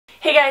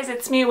Hey guys,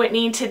 it's me,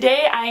 Whitney.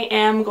 Today I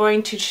am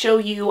going to show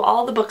you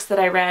all the books that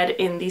I read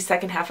in the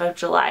second half of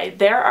July.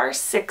 There are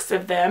 6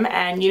 of them,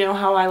 and you know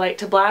how I like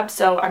to blab,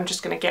 so I'm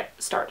just gonna get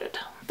started.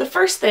 The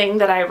first thing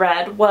that I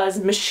read was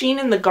Machine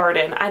in the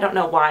Garden. I don't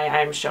know why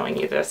I'm showing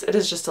you this. It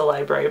is just a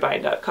library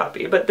bind-up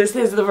copy, but this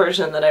is the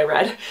version that I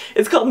read.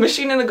 It's called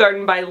Machine in the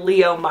Garden by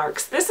Leo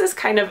Marks. This is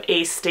kind of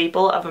a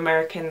staple of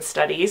American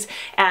studies,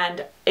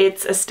 and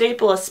it's a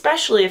staple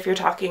especially if you're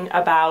talking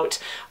about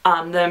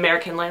the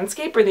American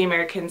landscape or the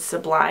American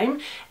sublime,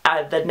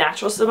 the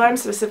natural sublime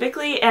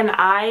specifically, and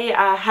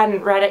I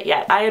hadn't read it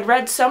yet. I had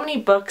read so many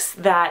books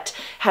that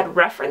had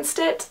referenced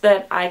it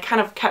that I kind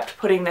of kept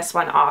putting this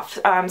one off.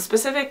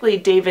 Specifically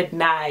David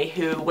Nye,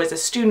 who was a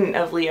student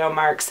of Leo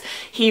Marks,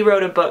 he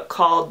wrote a book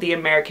called The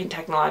American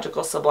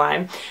Technological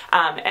Sublime,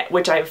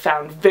 which I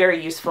found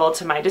very useful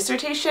to my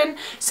dissertation.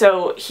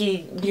 So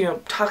he,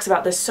 talks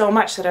about this so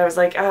much that I was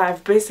like,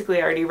 I've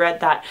basically already read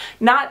that.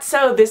 Not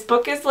so. This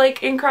book is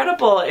like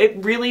incredible. It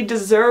really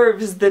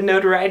deserves the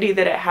notoriety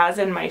that it has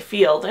in my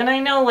field. And I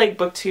know like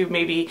booktube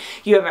maybe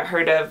you haven't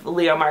heard of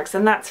Leo Marks,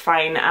 and that's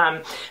fine.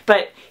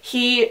 But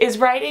he is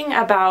writing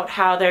about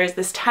how there's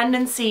this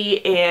tendency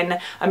in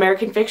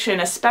American fiction,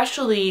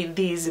 especially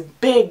these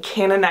big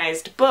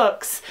canonized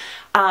books,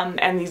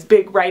 and these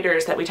big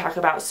writers that we talk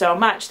about so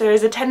much, there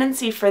is a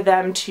tendency for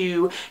them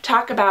to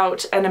talk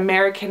about an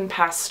American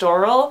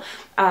pastoral,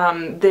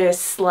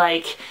 this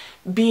like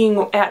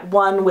being at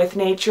one with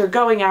nature,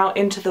 going out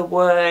into the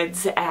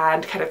woods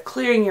and kind of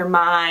clearing your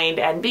mind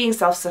and being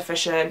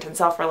self-sufficient and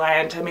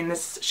self-reliant. I mean,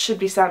 this should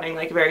be sounding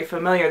like very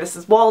familiar. This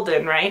is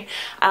Walden, right?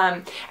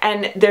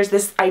 And there's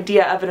this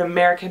idea of an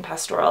American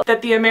pastoral,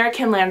 that the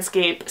American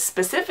landscape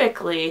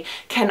specifically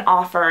can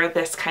offer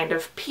this kind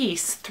of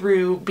peace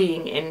through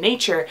being in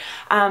nature.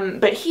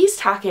 But he's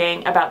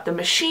talking about the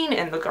machine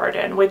in the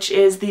garden, which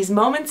is these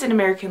moments in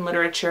American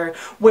literature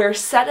where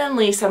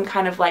suddenly some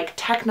kind of like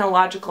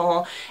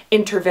technological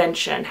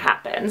intervention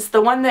happens.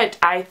 The one that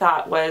I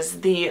thought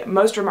was the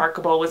most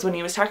remarkable was when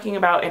he was talking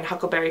about in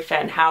Huckleberry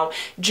Finn how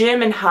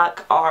Jim and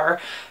Huck are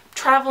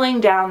traveling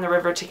down the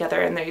river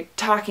together, and they're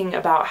talking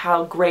about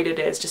how great it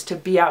is just to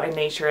be out in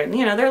nature, and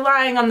they're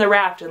lying on the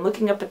raft and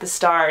looking up at the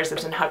stars,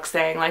 and Huck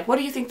saying like, what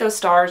do you think those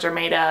stars are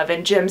made of?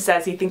 And Jim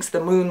says he thinks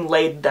the moon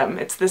laid them.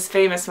 It's this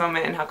famous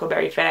moment in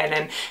Huckleberry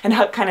Finn, and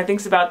Huck kind of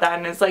thinks about that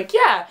and is like,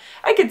 yeah,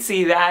 I could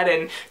see that.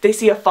 And they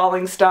see a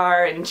falling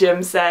star, and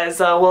Jim says,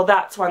 oh, well,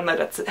 that's one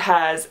that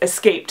has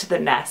escaped the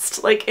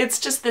nest. Like, it's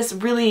just this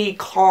really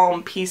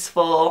calm,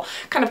 peaceful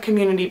kind of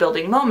community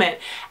building moment.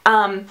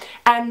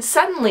 And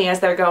suddenly as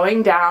they're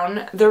going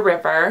down the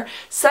river,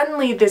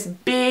 suddenly this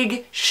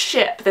big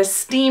ship, this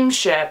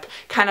steamship,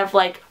 kind of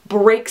like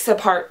breaks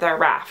apart their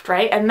raft,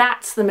 right? And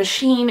that's the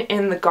machine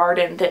in the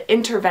garden, the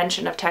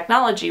intervention of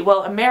technology.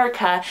 Well,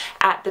 America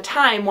at the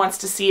time wants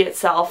to see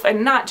itself,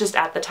 and not just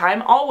at the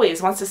time,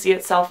 always wants to see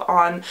itself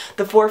on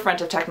the forefront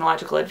of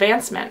technological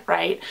advancement,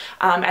 right?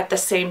 At the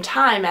same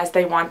time as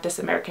they want this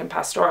American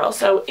pastoral.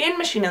 So in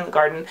Machine in the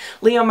Garden,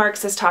 Leo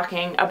Marks is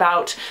talking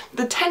about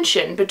the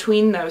tension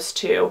between those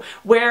two,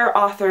 where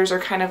authors are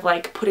kind of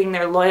like putting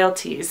their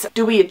loyalties.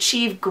 Do we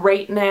achieve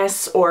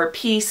greatness or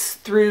peace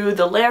through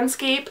the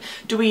landscape?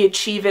 Do we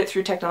achieve it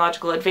through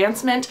technological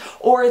advancement,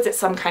 or is it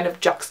some kind of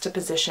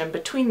juxtaposition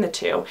between the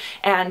two?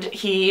 And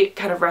he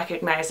kind of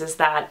recognizes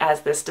that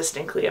as this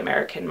distinctly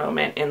American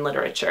moment in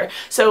literature.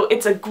 So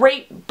it's a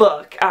great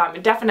book,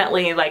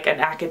 definitely like an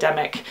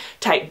academic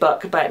type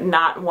book, but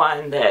not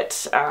one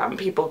that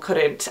people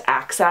couldn't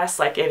access,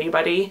 like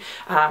anybody,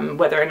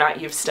 whether or not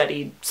you've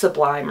studied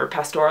sublime or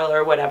pastoral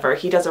or whatever.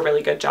 He does a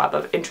really good job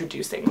of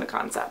introducing the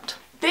concept.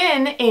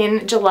 Then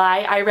in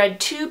July, I read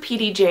 2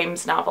 P.D.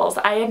 James novels.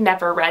 I had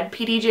never read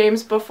P.D.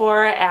 James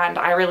before, and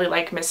I really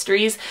like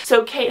mysteries.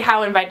 So Kate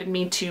Howe invited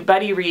me to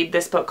buddy read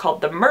this book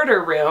called The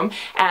Murder Room,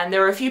 and there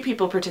were a few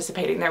people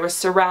participating. There was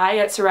Sarai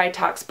at Sarai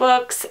Talks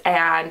Books,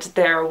 and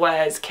there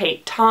was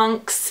Kate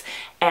Tonks,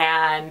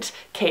 and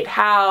Kate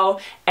Howe,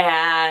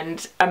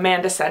 and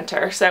Amanda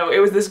Center. So it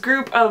was this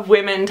group of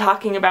women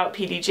talking about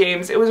P.D.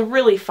 James. It was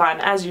really fun,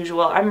 as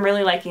usual. I'm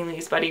really liking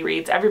these buddy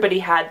reads. Everybody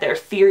had their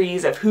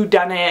theories of who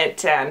done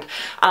it, and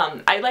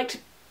I liked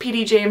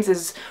P.D.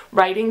 James's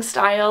writing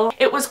style.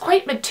 It was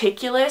quite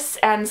meticulous,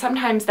 and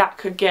sometimes that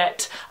could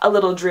get a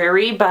little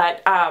dreary,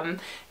 but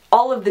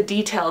all of the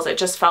details, it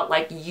just felt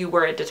like you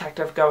were a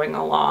detective going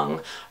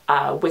along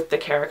with the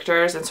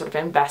characters and sort of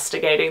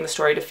investigating the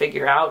story to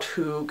figure out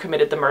who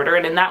committed the murder,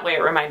 and in that way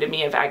it reminded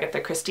me of Agatha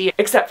Christie,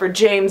 except for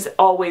James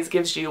always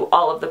gives you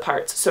all of the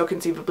parts, so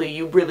conceivably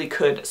you really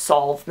could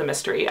solve the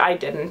mystery. I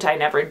didn't, I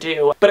never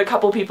do, but a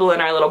couple people in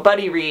our little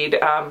buddy read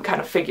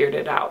kind of figured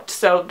it out.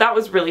 So that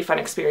was really fun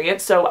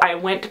experience. So I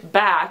went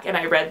back and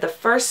I read the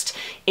first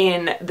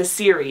in the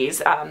series.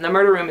 The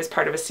Murder Room is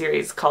part of a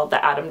series called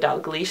the Adam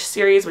Dalgliesh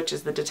series, which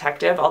is the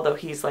detective, although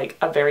he's like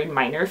a very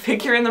minor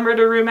figure in the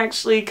Murder Room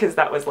actually, because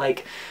that was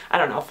like, I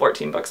don't know,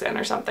 14 books in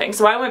or something.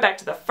 So I went back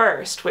to the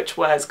first, which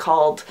was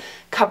called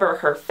Cover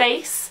Her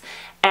Face,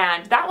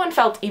 And that one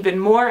felt even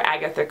more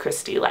Agatha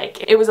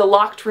Christie-like. It was a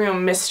locked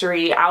room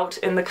mystery out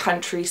in the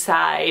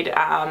countryside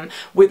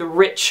with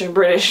rich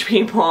British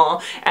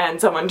people, and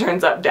someone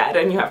turns up dead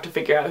and you have to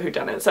figure out who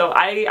done it. So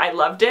I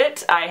loved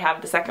it. I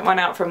have the second one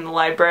out from the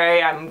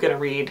library. I'm gonna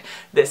read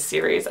this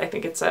series. I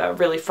think it's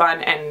really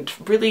fun and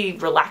really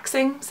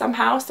relaxing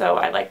somehow, so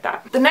I like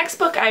that. The next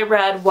book I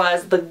read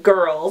was The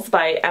Girls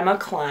by Emma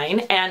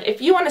Cline, and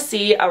if you want to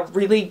see a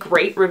really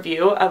great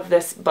review of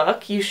this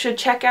book, you should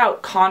check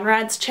out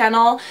Conrad's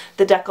channel,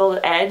 The Deckled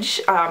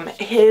Edge.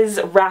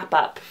 His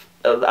wrap-up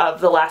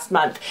of the last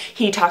month,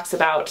 he talks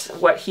about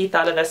what he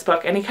thought of this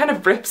book, and he kind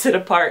of rips it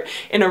apart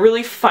in a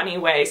really funny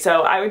way,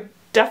 so I would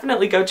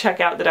definitely go check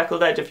out The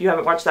Deckled Edge if you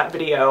haven't watched that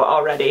video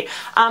already.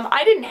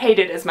 I didn't hate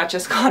it as much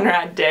as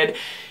Conrad did.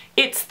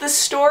 It's the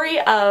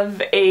story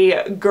of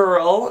a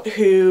girl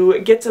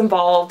who gets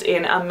involved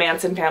in a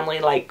Manson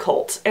family-like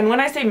cult. And when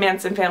I say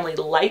Manson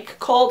family-like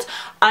cult,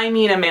 I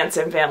mean a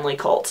Manson family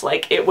cult.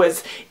 Like, it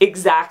was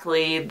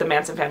exactly the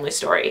Manson family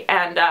story.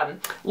 And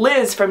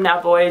Liz from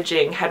Now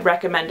Voyaging had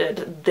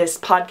recommended this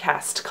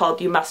podcast called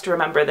You Must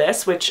Remember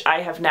This, which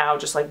I have now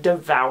just like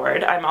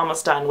devoured. I'm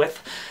almost done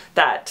with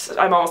that.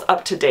 I'm almost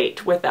up to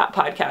date with that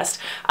podcast.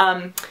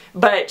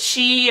 But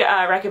she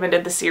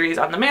recommended the series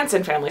on the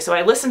Manson family, so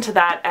I listened to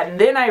that, and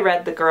then I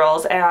read The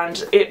Girls,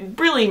 and it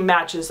really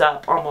matches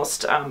up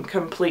almost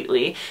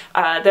completely.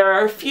 There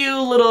are a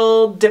few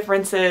little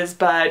differences,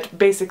 but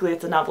basically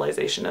it's a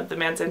novelization of the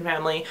Manson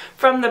family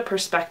from the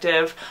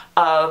perspective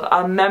of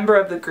a member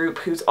of the group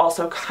who's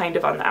also kind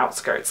of on the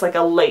outskirts, like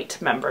a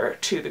late member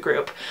to the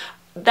group.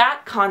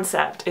 That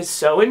concept is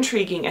so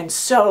intriguing and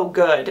so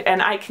good, and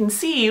I can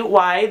see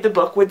why the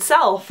book would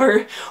sell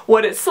for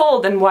what it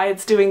sold and why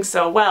it's doing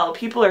so well.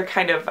 People are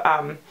kind of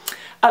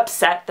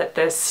upset that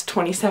this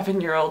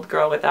 27-year-old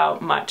girl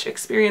without much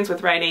experience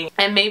with writing,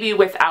 and maybe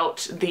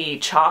without the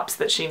chops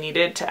that she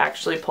needed to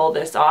actually pull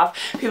this off,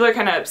 people are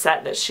kind of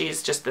upset that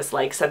she's just this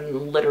like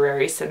sudden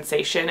literary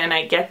sensation, and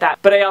I get that,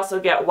 but I also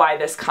get why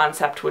this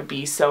concept would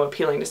be so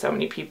appealing to so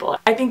many people.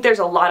 I think there's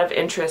a lot of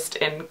interest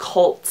in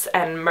cults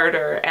and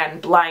murder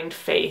and blind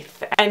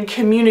faith and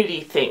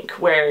community think,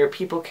 where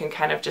people can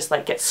kind of just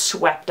like get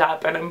swept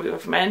up in a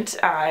movement,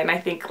 and I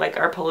think like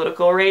our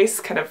political race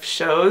kind of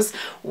shows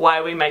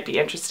why we might be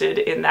interested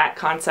in that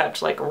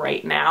concept like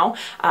right now.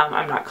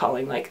 I'm not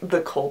calling like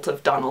the cult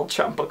of Donald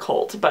Trump a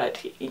cult,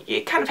 but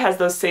it kind of has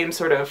those same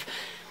sort of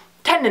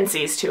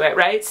tendencies to it,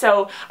 right?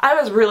 So I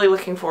was really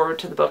looking forward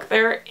to the book.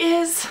 There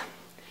is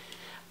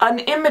an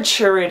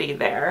immaturity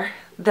there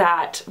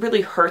that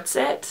really hurts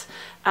it.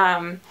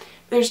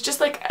 There's just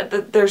like,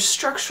 there's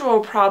structural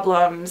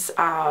problems,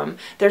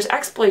 there's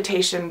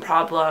exploitation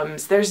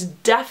problems, there's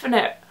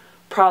definite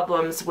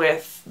problems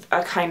with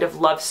a kind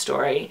of love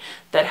story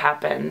that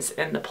happens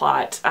in the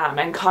plot,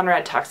 and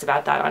Conrad talks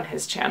about that on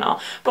his channel.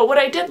 But what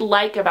I did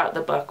like about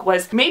the book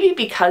was, maybe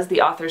because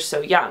the author's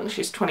so young,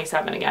 she's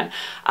 27 again,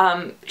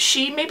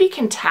 she maybe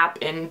can tap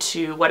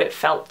into what it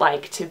felt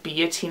like to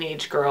be a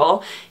teenage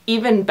girl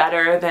even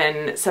better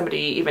than somebody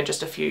even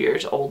just a few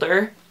years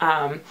older.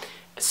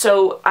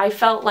 So I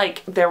felt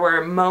like there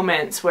were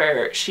moments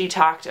where she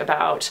talked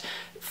about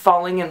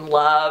falling in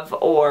love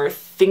or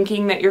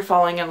thinking that you're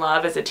falling in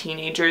love as a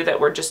teenager that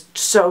were just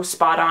so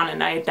spot on,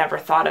 and I had never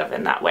thought of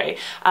in that way.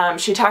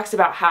 She talks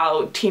about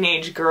how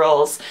teenage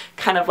girls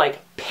kind of like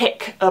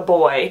pick a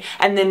boy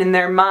and then in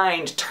their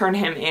mind turn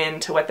him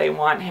into what they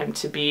want him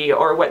to be,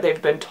 or what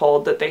they've been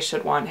told that they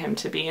should want him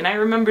to be. And I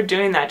remember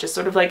doing that, just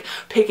sort of like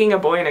picking a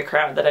boy in a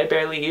crowd that I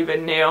barely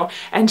even knew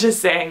and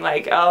just saying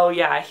like, oh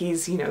yeah,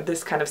 he's, you know,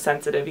 this kind of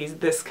sensitive, he's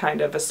this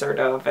kind of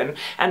assertive,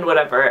 and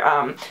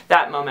whatever.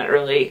 That moment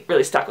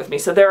really stuck with me.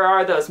 So there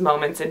are those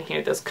moments in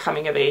here, those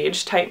coming of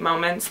age type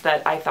moments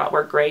that I thought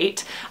were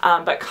great.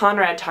 But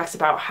Conrad talks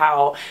about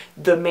how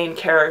the main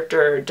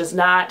character does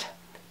not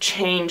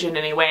change in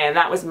any way, and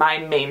that was my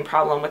main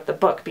problem with the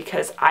book,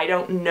 because I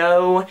don't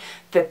know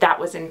that that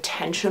was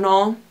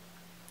intentional.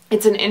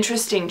 It's an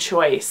interesting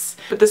choice,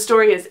 but the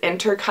story is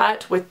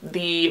intercut with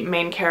the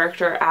main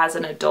character as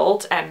an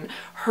adult and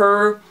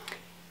her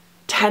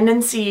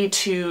tendency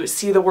to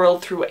see the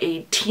world through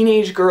a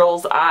teenage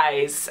girl's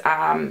eyes.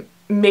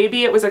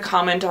 Maybe it was a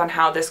comment on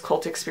how this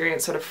cult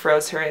experience sort of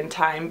froze her in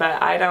time,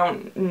 but I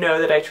don't know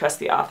that I trust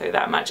the author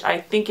that much.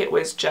 I think it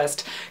was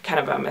just kind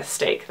of a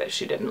mistake that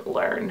she didn't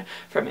learn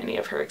from any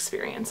of her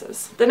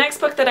experiences. The next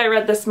book that I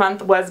read this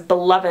month was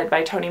Beloved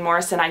by Toni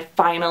Morrison. I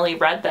finally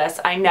read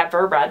this. I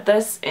never read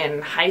this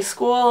in high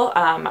school.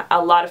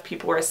 A lot of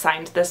people were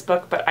assigned this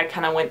book, but I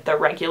kind of went the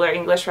regular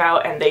English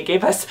route and they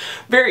gave us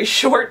very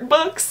short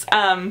books.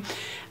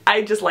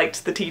 I just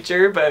liked the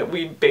teacher, but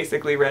we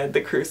basically read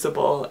The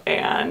Crucible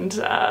and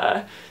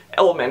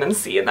Element and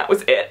C, and that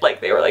was it.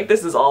 Like, they were like,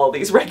 this is all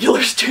these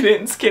regular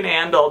students can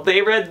handle.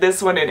 They read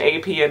this one in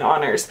AP and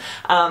honors.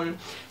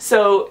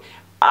 So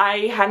I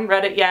hadn't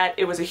read it yet.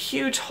 It was a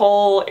huge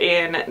hole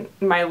in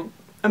my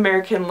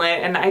American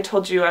Lit, and I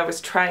told you I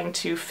was trying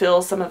to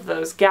fill some of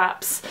those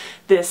gaps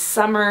this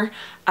summer.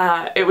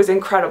 It was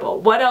incredible.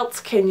 What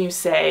else can you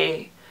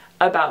say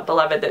about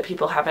Beloved that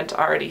people haven't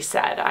already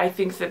said. I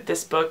think that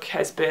this book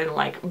has been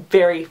like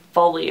very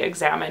fully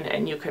examined,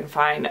 and you can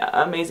find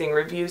amazing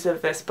reviews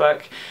of this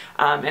book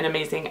and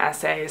amazing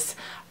essays.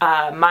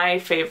 My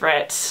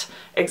favorite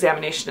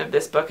examination of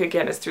this book,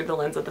 again, is through the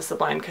lens of the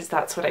sublime, because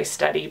that's what I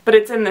study. But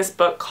it's in this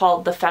book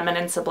called The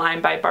Feminine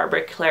Sublime by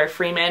Barbara Claire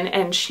Freeman,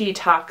 and she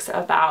talks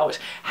about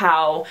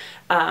how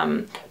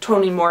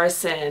Toni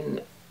Morrison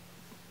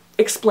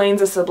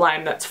explains a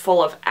sublime that's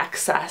full of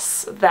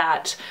excess,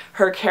 that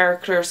her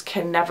characters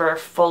can never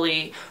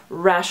fully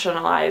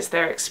rationalize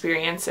their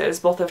experiences,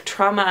 both of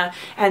trauma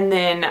and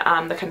then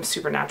the kind of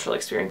supernatural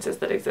experiences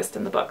that exist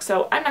in the book.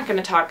 So I'm not going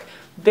to talk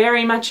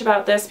very much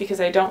about this because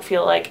I don't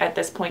feel like at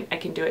this point I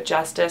can do it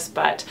justice,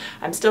 but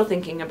I'm still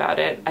thinking about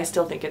it. I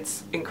still think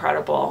it's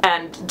incredible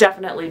and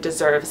definitely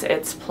deserves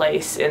its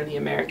place in the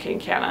American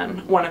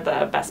canon. One of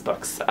the best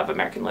books of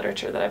American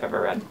literature that I've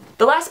ever read.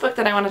 The last book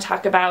that I want to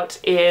talk about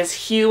is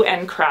Hue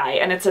and Cry,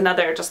 and it's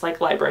another just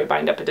like library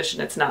bind-up edition.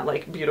 It's not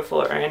like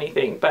beautiful or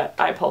anything, but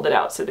I pulled it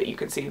out so that you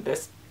can see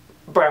this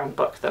brown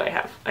book that I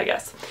have, I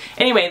guess.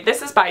 Anyway,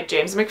 this is by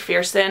James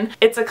McPherson.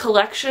 It's a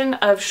collection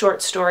of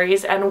short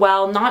stories, and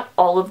while not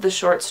all of the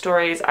short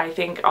stories I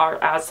think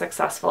are as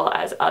successful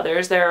as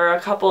others, there are a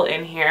couple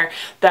in here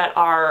that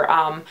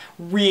are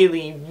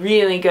really,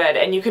 really good,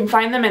 and you can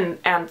find them in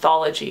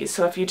anthologies.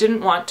 So if you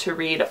didn't want to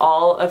read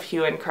all of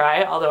Hue and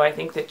Cry, although I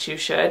think that you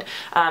should,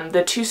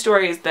 the two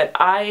stories that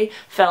I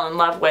fell in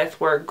love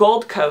with were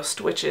Gold Coast,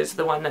 which is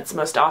the one that's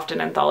most often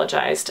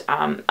anthologized,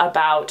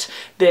 about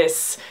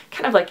this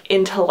kind of like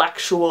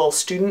intellectual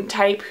student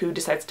type who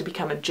decides to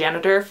become a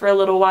janitor for a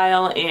little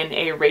while in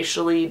a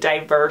racially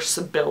diverse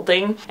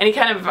building. And he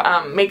kind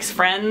of makes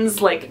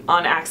friends like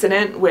on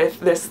accident with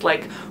this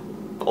like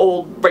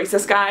old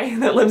racist guy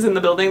that lives in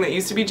the building that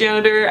used to be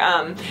janitor,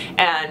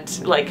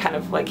 and like kind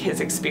of like his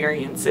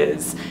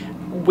experiences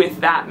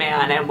with that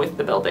man and with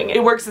the building.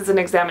 It works as an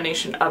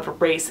examination of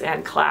race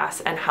and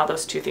class and how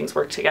those two things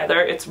work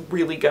together. It's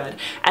really good.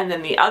 And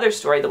then the other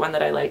story, the one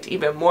that I liked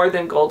even more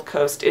than Gold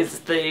Coast, is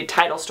the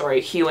title story,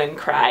 Hue and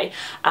Cry,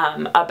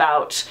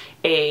 about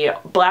a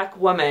black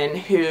woman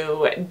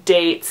who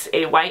dates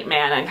a white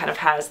man and kind of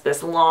has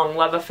this long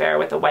love affair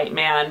with a white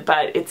man,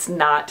 but it's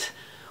not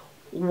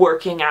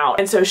working out.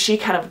 And so she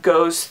kind of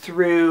goes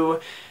through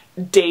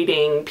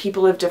dating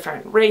people of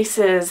different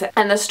races,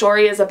 and the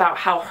story is about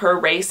how her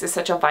race is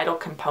such a vital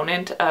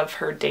component of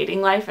her dating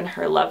life and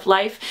her love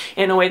life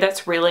in a way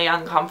that's really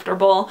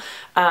uncomfortable,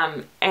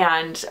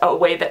 and a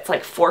way that's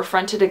like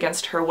forefronted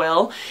against her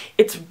will.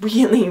 It's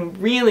really,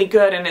 really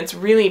good, and it's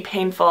really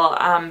painful.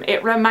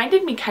 It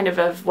reminded me kind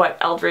of what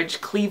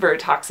Eldridge Cleaver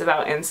talks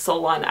about in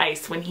Soul on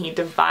Ice when he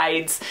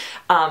divides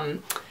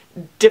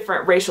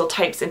different racial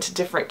types into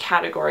different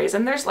categories,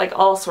 and there's like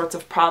all sorts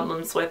of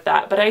problems with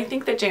that, but I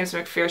think that James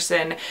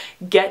McPherson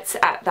gets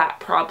at that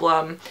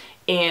problem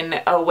in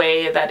a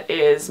way that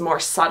is more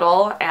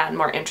subtle and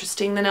more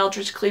interesting than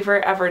Eldridge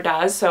Cleaver ever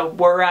does. So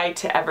were I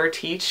to ever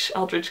teach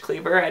Eldridge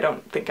Cleaver, I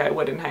don't think I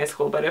would in high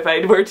school, but if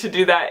I were to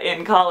do that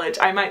in college,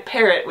 I might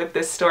pair it with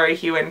this story,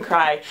 Hue and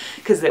Cry,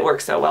 because it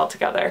works so well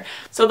together.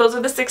 So those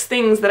are the 6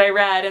 things that I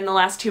read in the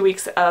last 2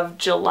 weeks of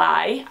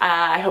July.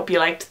 I hope you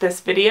liked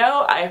this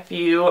video. If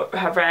you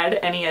have read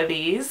any of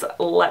these,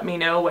 let me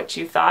know what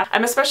you thought.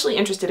 I'm especially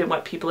interested in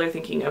what people are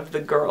thinking of The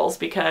Girls,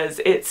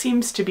 because it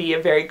seems to be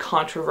a very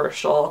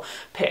controversial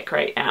pick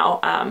right now,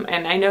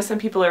 and I know some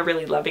people are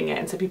really loving it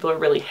and some people are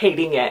really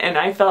hating it, and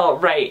I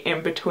felt right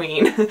in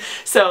between.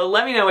 So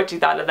let me know what you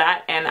thought of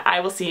that, and I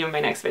will see you in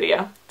my next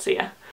video. See ya.